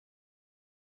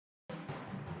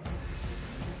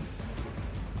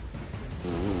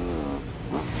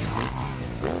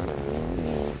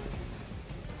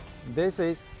This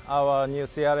is our new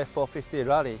CRF450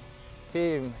 RALLY.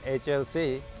 Team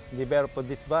HRC developed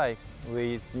this bike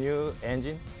with new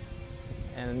engine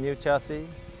and new chassis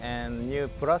and new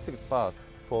plastic parts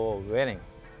for wearing.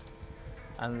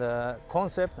 And the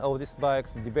concept of this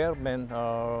bike's development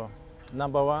are: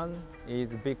 number one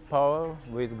is big power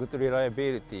with good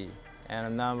reliability,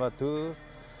 and number two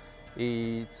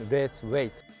is less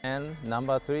weight, and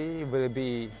number three will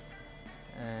be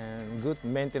good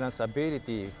maintenance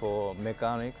ability for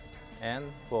mechanics and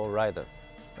for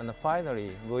riders. And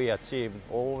finally, we achieved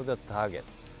all the target.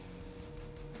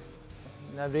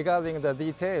 Now, regarding the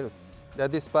details,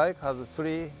 this bike has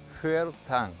 3 fuel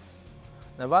tanks.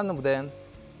 Now, one of them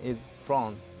is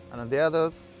front and the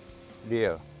others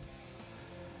rear.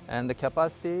 And the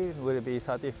capacity will be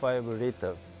 35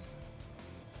 liters.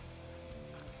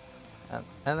 And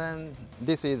then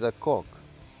this is a cork.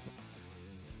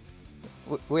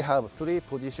 We have 3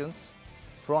 positions,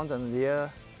 front and rear,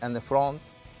 and the front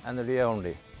and the rear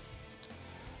only.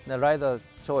 The rider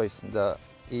choose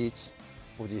each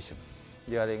position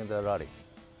during the rally.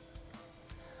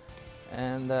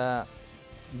 And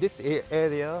this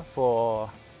area for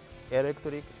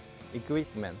electric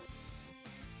equipment,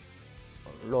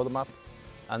 road map,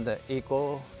 and the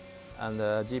eco, and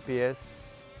the GPS,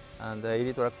 and the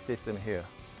electric system here.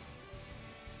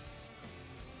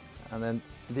 And then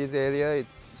this area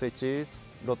is switches,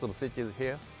 lots of switches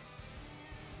here.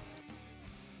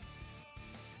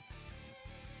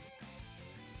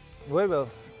 We will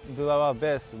do our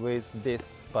best with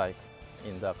this bike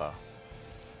in Dakar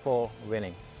for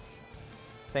winning.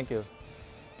 Thank you.